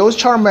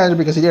Charmander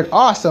because he did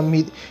awesome.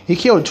 He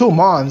killed 2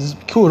 Mons.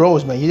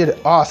 Kudos, man. You did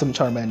awesome,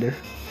 Charmander.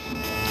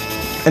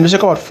 And just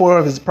check out 4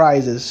 of his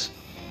prizes.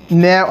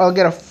 Now I'll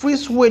get a free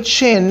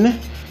switch in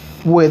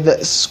with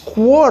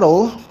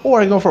Squirtle,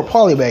 or I go for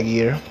Poliwag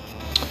here.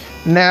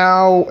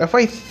 Now, if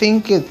I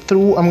think it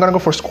through, I'm gonna go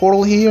for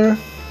Squirtle here.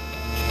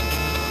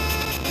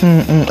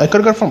 I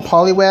could have gone from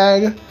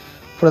Poliwag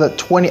for the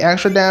 20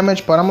 extra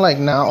damage, but I'm like,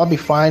 nah, I'll be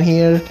fine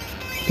here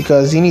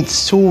because he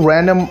needs 2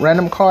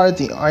 random cards.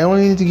 I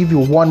only need to give you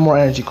 1 more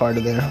energy card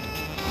there.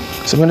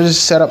 So I'm gonna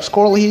just set up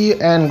Squirtle here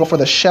and go for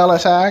the shell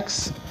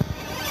attacks.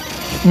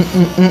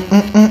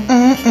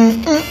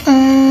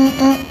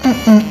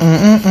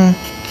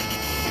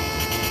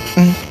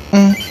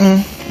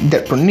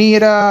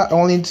 Detonita, I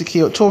only need to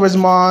kill 2 of his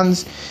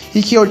mons.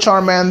 He killed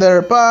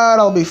Charmander, but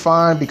I'll be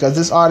fine because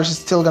this Oddish is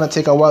still gonna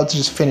take a while to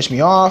just finish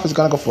me off. It's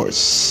gonna go for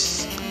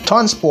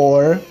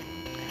Tunspore,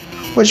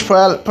 which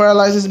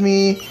paralyzes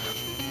me,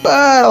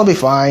 but I'll be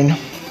fine.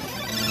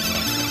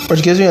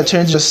 Which gives me a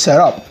turn to just set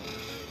up.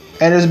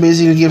 And this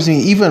basically gives me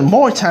even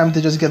more time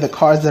to just get the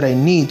cards that I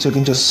need so I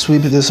can just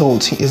sweep his whole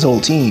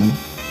team.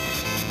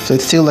 So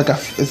it's still like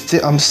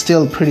I'm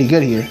still pretty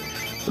good here.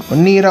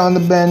 Bonita on the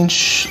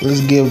bench.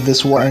 Let's give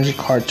this War Energy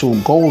card to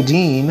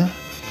Goldeen.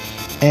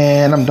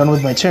 And I'm done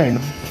with my turn.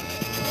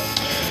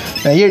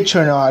 Now your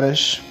turn,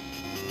 Oddish.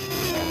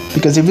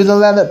 Because if you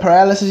don't have that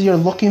paralysis you're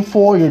looking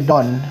for, you're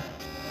done.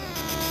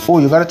 Oh,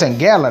 you got a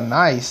Tangela.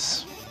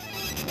 Nice.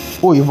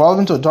 Oh, you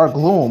evolved into a Dark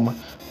Gloom.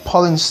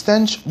 Pollen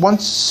Stench.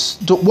 Once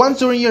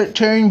during your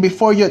turn,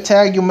 before you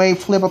attack, you may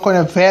flip a coin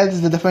of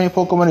heads. The defending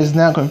Pokemon is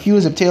now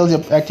confused. If tails,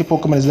 your active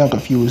Pokemon is now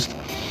confused.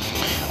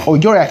 Oh,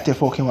 your active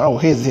Pokemon. Oh,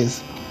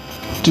 his.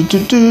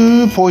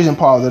 Poison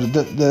powder.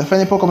 The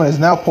defending Pokemon is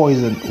now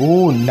poisoned.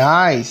 Oh,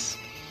 nice.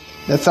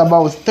 That's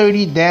about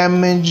 30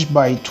 damage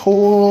by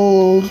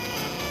total.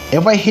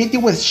 If I hit you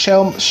with the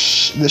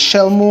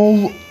shell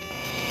move,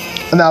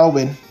 then I'll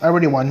win. I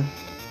already won.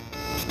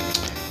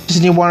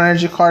 Just need 1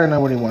 energy card and I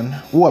already won.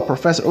 Ooh, a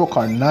Professor Oak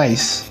card.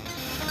 Nice.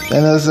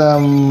 Then let's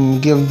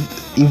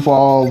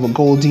evolve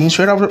Goldeen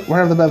straight off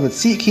right off the bat with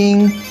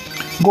Seaking.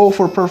 Go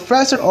for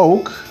Professor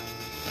Oak.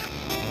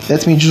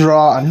 Lets me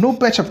draw a new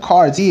batch of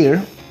cards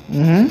here.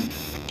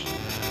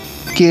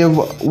 Give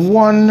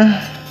one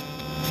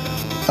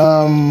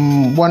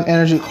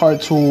energy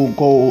card to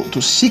go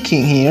to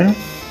Seaking here,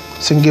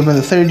 so I can give him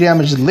the 30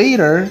 damage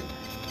later.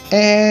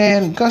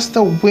 And Gust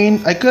of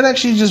Wind. I could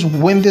actually just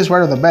win this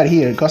right off the bat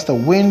here. Gust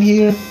of Wind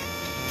here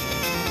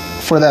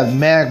for that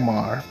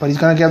Magmar, but he's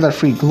gonna get that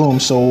free Gloom,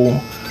 so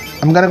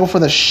I'm gonna go for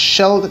the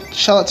shell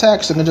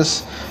attack, so I can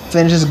just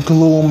finish his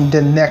Gloom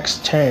the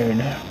next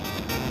turn.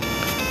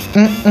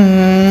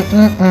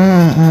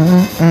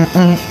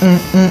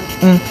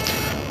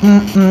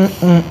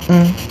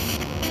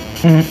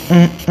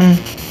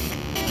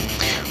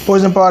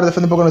 Poison Powder, the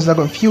defending Pokemon is not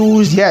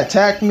confused. Yeah,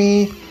 attack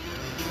me.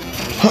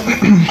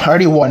 I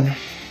already won.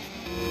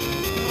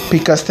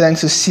 Because thanks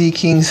to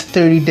Seaking's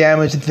 30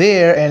 damage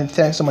there, and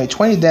thanks to my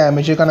 20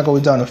 damage, you're gonna go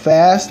down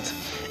fast.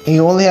 And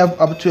you only have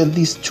up to at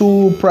least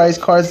 2 prize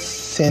cards,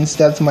 since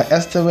that's my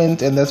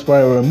estimate, and that's what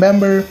I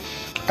remember.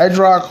 I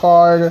draw a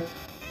card.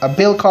 A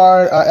Bill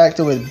card, I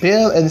activate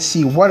Bill and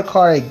see what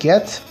card I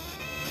get.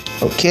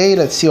 Okay,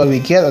 let's see what we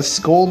get. Let's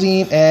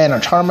Goldeen and a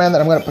Charmander.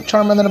 I'm gonna put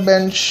Charmander on the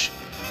bench.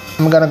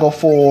 I'm gonna go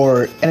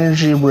for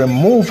energy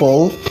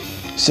removal.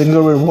 So you can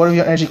go rid of one of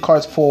your energy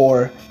cards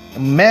for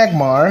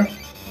Magmar,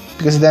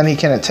 because then he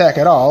can attack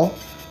at all.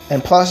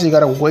 And plus you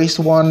gotta waste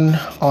 1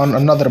 on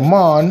another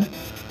Mon.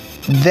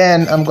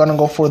 Then I'm gonna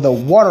go for the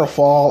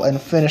Waterfall and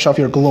finish off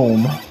your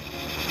Gloom.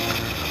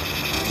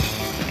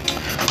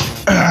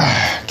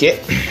 Okay.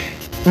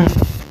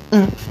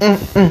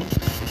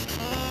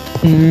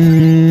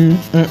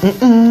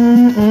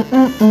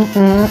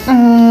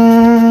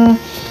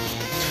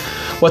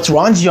 What's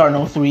wrong,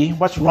 Giarno3?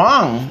 What's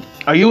wrong?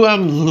 Are you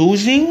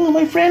losing,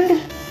 my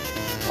friend?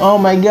 Oh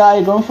my god,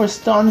 you're going for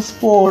Stun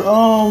Spore.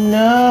 Oh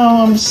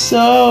no, I'm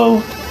so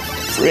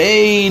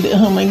afraid.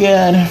 Oh my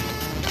god.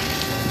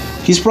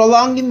 He's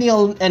prolonging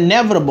the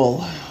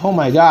inevitable. Oh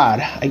my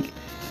god.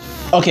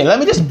 Okay, let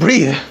me just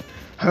breathe.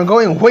 I'm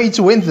going way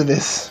too into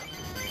this.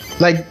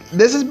 Like,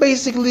 this is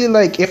basically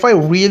like if I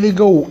really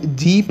go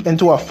deep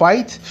into a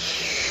fight.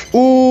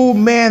 Oh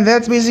man,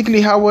 that's basically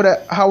how would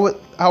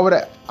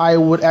I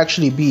would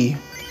actually be.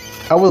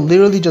 I would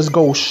literally just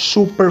go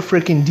super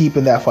freaking deep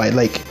in that fight.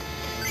 Like,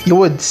 you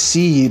would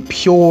see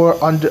pure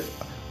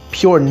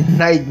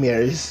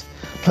nightmares.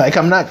 Like,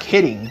 I'm not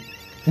kidding.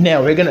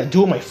 Now we're gonna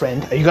do, my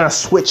friend. Are you gonna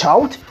switch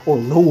out or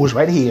lose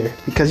right here?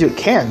 Because you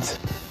can't.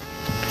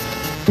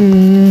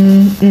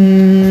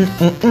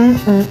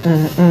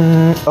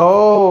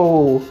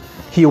 Oh,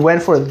 he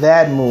went for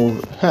that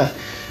move. Huh.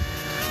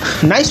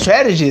 Nice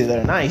strategy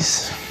there.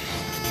 Nice.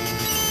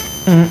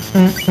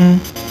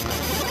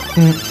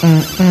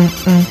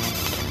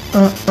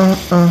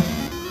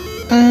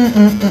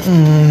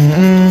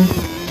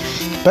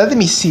 But let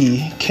me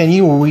see. Can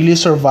you really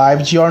survive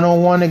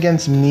Giarno1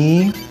 against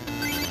me?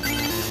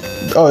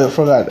 Oh, I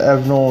forgot. I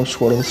have no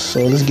Squirtles.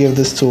 So let's give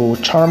this to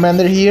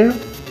Charmander here.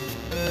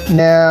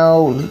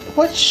 Now,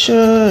 what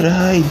should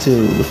I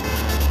do?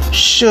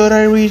 Should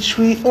I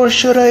retreat or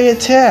should I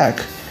attack?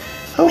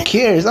 Who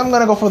cares? I'm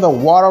gonna go for the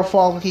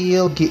Waterfall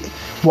heal.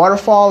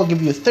 Waterfall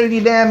give you 30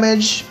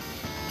 damage.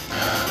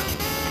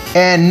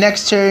 And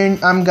next turn,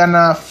 I'm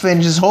gonna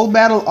finish this whole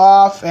battle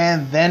off,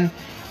 and then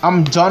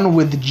I'm done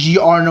with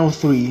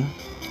Giarno3.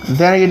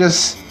 Then I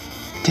just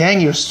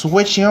Dang, you're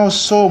switching out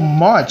so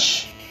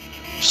much.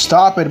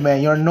 Stop it,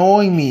 man. You're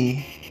annoying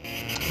me.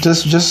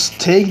 Just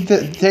take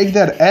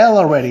that L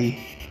already.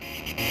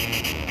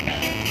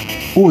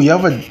 Ooh, you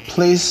have a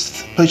play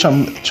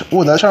charm.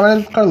 Ooh, that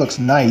Charmander card looks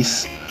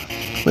nice.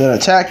 We're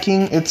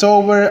attacking. It's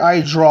over.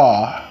 I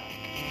draw.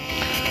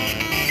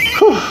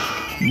 Whew.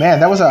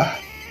 Man, that was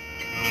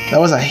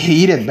a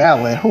heated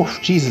battle. Whew,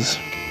 Jesus.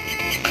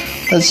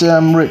 Let's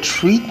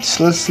retreat.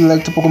 Let's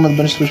select the Pokemon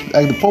bench.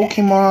 Like the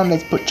Pokemon.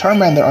 Let's put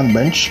Charmander on the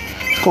bench.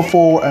 Let's go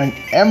for an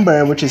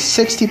Ember, which is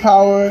 60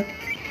 power.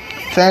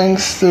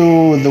 Thanks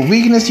to the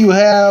weakness you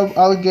have,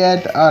 I'll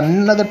get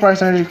another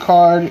prize energy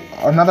card,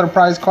 another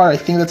prize card. I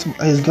think that's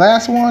his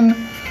last one.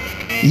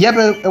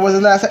 Yep, it was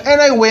his last, and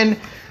I win.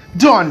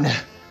 Done.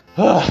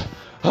 Oh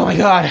my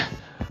god.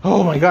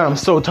 Oh my god, I'm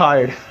so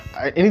tired.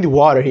 I need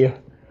water here.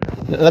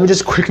 Let me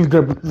just quickly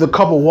grab the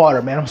cup of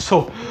water, man. I'm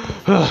so.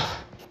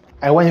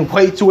 I went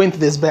way too into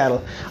this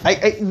battle.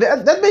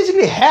 That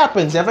basically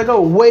happens. If I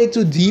go way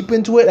too deep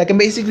into it, I can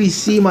basically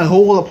see my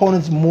whole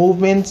opponent's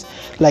movements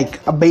like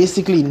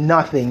basically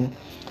nothing.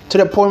 To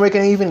the point where I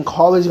can even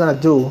call what he's gonna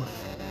do.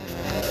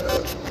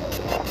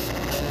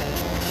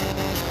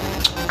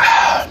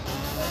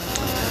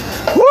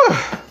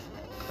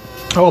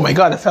 Oh my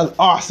god, that felt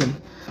awesome.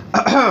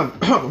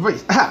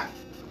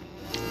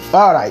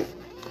 Alright.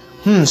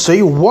 So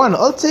you won.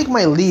 I'll take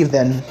my leave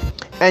then.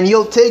 And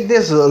you'll take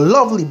this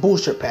lovely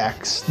booster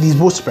packs. These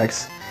booster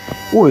packs.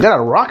 Ooh, we got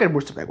a rocket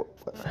booster pack.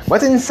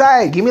 What's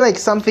inside? Give me like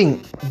something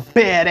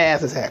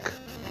badass as heck.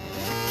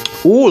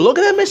 Ooh, look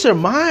at that Mr.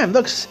 Mime.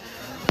 Looks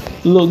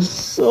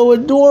so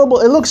adorable.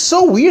 It looks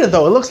so weird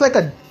though. It looks like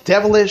a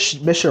devilish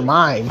Mr.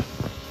 Mime.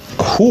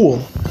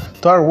 Cool.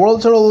 Dark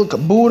World Turtle,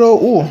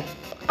 Kabuto. Ooh,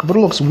 Kabuto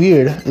looks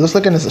weird. It looks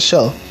like it's a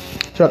shell.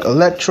 Dark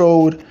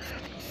Electrode,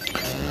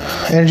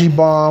 Energy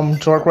Bomb,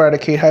 Dark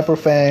Raticate, Hyper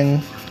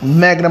Fang,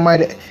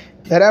 Magnemite.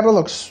 That apple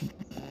looks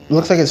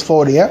like it's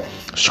 40, yeah?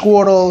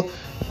 Squirtle.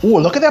 Ooh,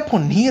 look at that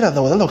Ponyta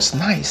though. That looks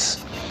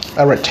nice.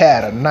 A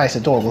Rattata. Nice,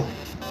 adorable.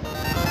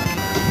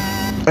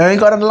 And we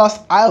got a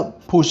Lost Isle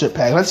booster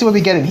pack. Let's see what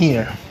we get in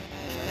here.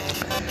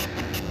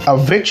 A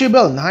Victory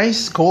Bell.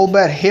 Nice.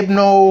 Golbat,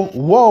 Hypno.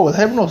 Whoa,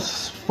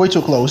 Hypno's way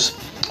too close.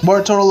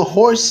 Water Turtle,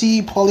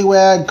 Horsey,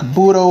 Poliwag,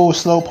 Kabuto,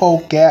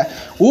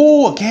 Slowpoke,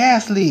 Ooh, a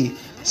Ghastly.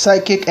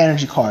 Psychic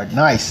Energy card.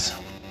 Nice.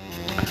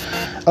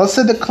 I'll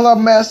set the Club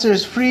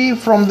Masters free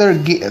from their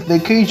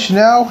cage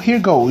now. Here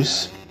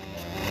goes.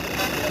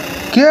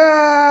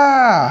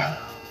 Yeah.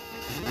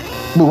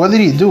 But what did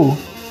he do?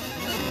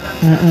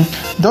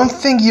 Don't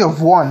think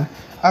you've won.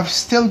 I've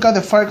still got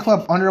the Fire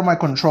Club under my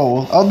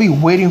control. I'll be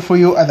waiting for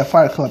you at the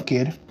Fire Club,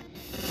 kid.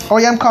 Oh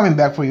yeah, I'm coming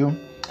back for you.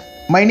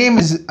 My name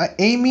is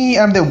Amy.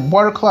 I'm the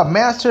Water Club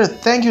Master.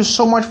 Thank you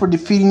so much for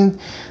defeating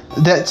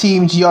that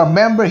Team GR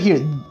member. Here,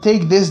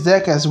 take this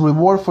deck as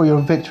reward for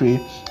your victory.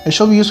 It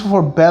shall be useful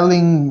for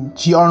battling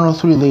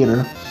GR03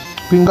 later.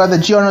 We got the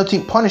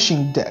GR03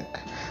 Punishing deck.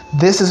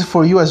 This is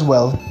for you as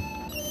well.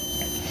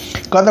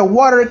 Got the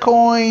Water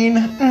Coin.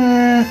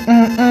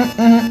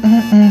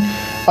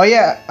 Oh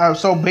yeah,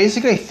 so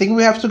basically I think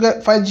we have to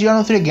fight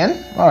GR03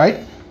 again.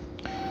 Alright.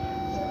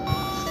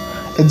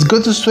 It's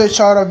good to switch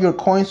out of your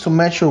coins to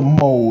match your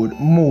mood.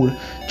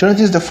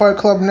 Jonathan is the Fire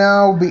Club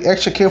now. Be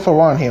extra careful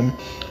around him.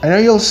 I know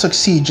you'll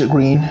succeed,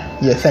 Green.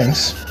 Yeah,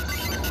 thanks.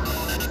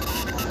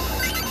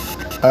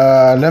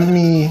 Let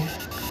me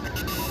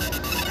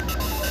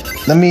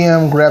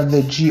grab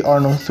the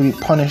GR03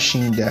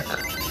 Punishing deck.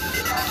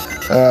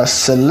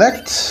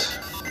 Select,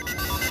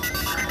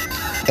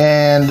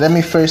 and let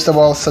me first of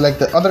all select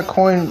the other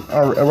coin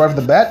or right off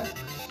the bat,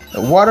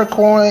 the Water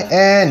Coin,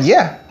 and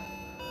yeah,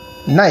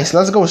 nice.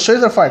 Let's go straight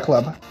to the Fight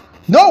Club.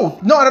 No,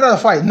 another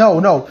fight.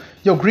 No.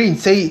 Yo, Green,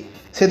 say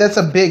that's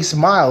a big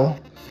smile.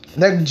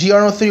 That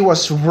GR03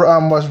 was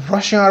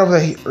rushing out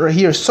of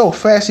here so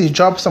fast he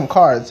dropped some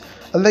cards.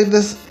 I like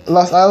this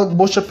Lost Isle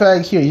booster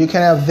pack here. You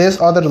can have this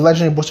other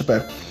legendary booster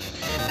pack.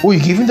 Oh, you're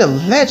giving the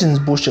Legends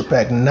booster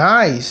pack.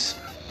 Nice.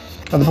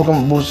 Other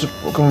Pokemon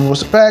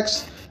booster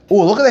packs.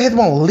 Oh, look at the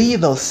Hitmonlee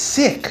though.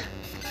 Sick.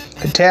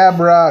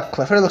 Kadabra.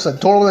 Clefairy looks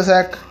adorable as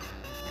heck.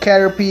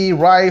 Caterpie.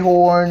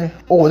 Rhyhorn.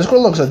 Oh, this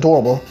girl looks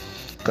adorable.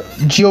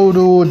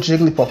 Geodude.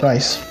 Jigglypuff.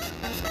 Nice.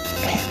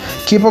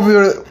 Keep up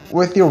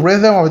with your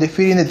rhythm of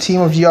defeating the team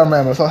of GR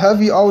members. I'll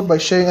help you out by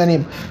sharing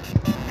any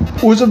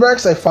booster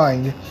packs I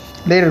find.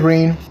 Later,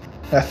 Green.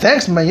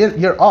 Thanks, man.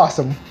 You're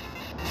awesome.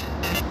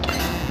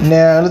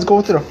 Now let's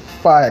go to the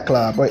Fire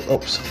Club. Wait,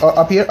 oops.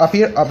 Up here.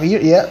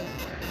 Yeah.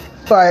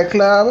 Fire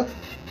Club.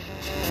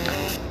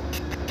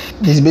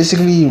 He's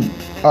basically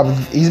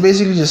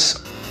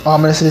just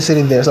ominously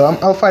sitting there. So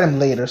I'll fight him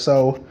later.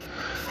 So,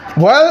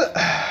 well,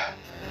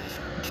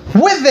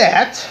 with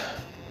that.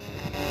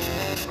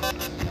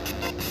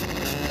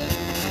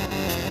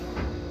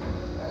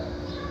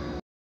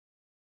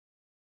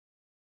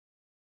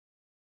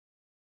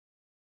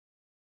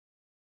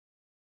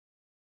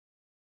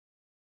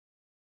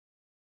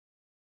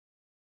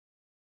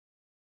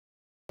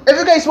 If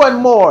you guys want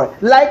more,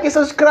 like and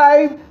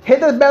subscribe, hit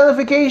the bell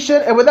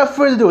notification, and without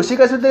further ado, see you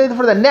guys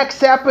for the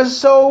next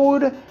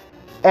episode,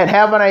 and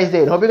have a nice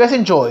day. Hope you guys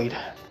enjoyed.